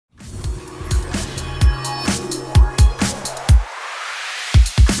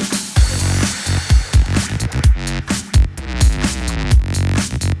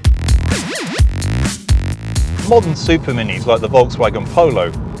Modern superminis like the Volkswagen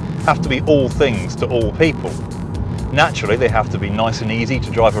Polo have to be all things to all people. Naturally, they have to be nice and easy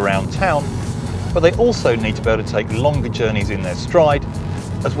to drive around town, but they also need to be able to take longer journeys in their stride,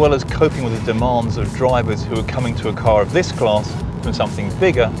 as well as coping with the demands of drivers who are coming to a car of this class from something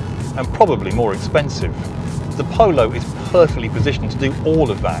bigger and probably more expensive. The Polo is perfectly positioned to do all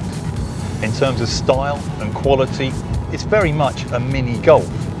of that. In terms of style and quality, it's very much a mini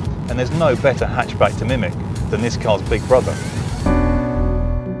Golf, and there's no better hatchback to mimic than this car's big brother.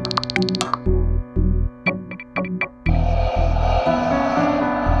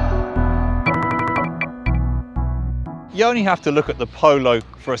 You only have to look at the Polo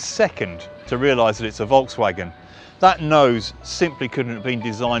for a second to realise that it's a Volkswagen. That nose simply couldn't have been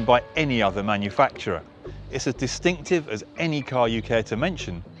designed by any other manufacturer. It's as distinctive as any car you care to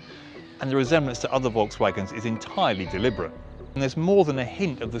mention, and the resemblance to other Volkswagens is entirely deliberate. And there's more than a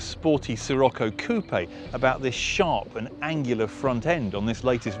hint of the sporty Scirocco coupe about this sharp and angular front end on this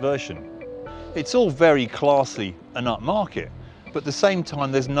latest version. It's all very classy and upmarket, but at the same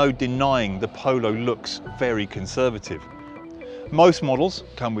time there's no denying the Polo looks very conservative. Most models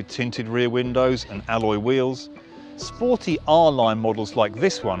come with tinted rear windows and alloy wheels. Sporty R-line models like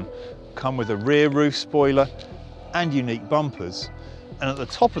this one come with a rear roof spoiler and unique bumpers, and at the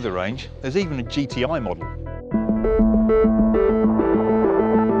top of the range there's even a GTI model.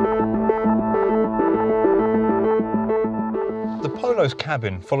 The Polo's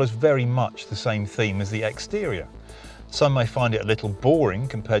cabin follows very much the same theme as the exterior. Some may find it a little boring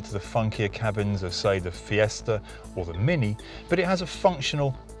compared to the funkier cabins of, say, the Fiesta or the Mini, but it has a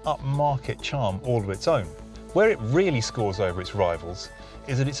functional, upmarket charm all of its own. Where it really scores over its rivals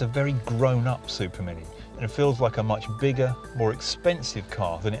is that it's a very grown-up supermini, and it feels like a much bigger, more expensive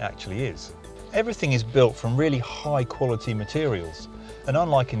car than it actually is. Everything is built from really high-quality materials, and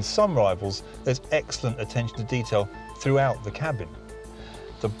unlike in some rivals, there's excellent attention to detail throughout the cabin.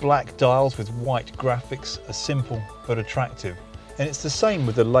 The black dials with white graphics are simple but attractive, and it's the same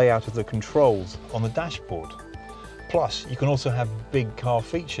with the layout of the controls on the dashboard. Plus, you can also have big car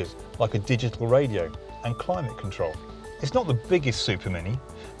features like a digital radio and climate control. It's not the biggest supermini,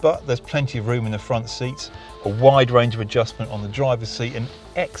 but there's plenty of room in the front seats, a wide range of adjustment on the driver's seat, and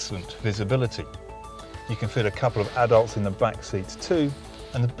excellent visibility. You can fit a couple of adults in the back seats too,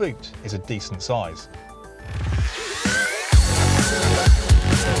 and the boot is a decent size.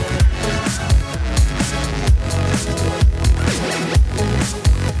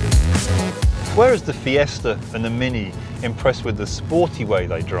 Whereas the Fiesta and the Mini impress with the sporty way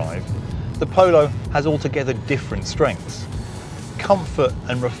they drive, the Polo has altogether different strengths. Comfort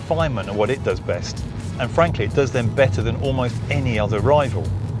and refinement are what it does best, and frankly it does them better than almost any other rival.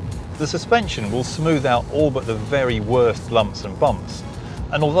 The suspension will smooth out all but the very worst lumps and bumps,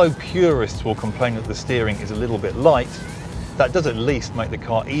 and although purists will complain that the steering is a little bit light, that does at least make the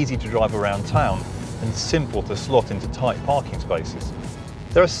car easy to drive around town and simple to slot into tight parking spaces.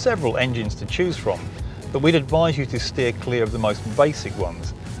 There are several engines to choose from, but we'd advise you to steer clear of the most basic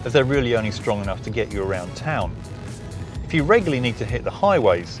ones, as they're really only strong enough to get you around town. If you regularly need to hit the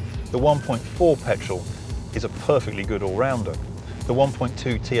highways, the 1.4 petrol is a perfectly good all-rounder. The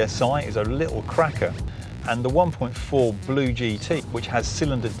 1.2 TSI is a little cracker, and the 1.4 Blue GT, which has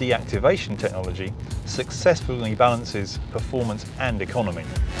cylinder deactivation technology, successfully balances performance and economy.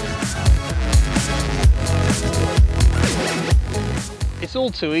 It's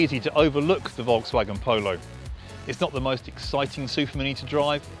all too easy to overlook the Volkswagen Polo. It's not the most exciting supermini to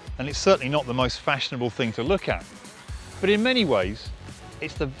drive, and it's certainly not the most fashionable thing to look at. But in many ways,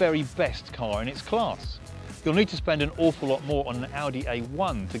 it's the very best car in its class. You'll need to spend an awful lot more on an Audi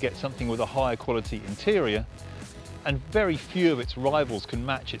A1 to get something with a higher quality interior, and very few of its rivals can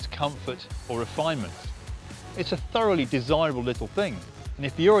match its comfort or refinement. It's a thoroughly desirable little thing, and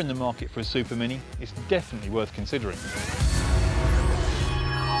if you're in the market for a supermini, it's definitely worth considering.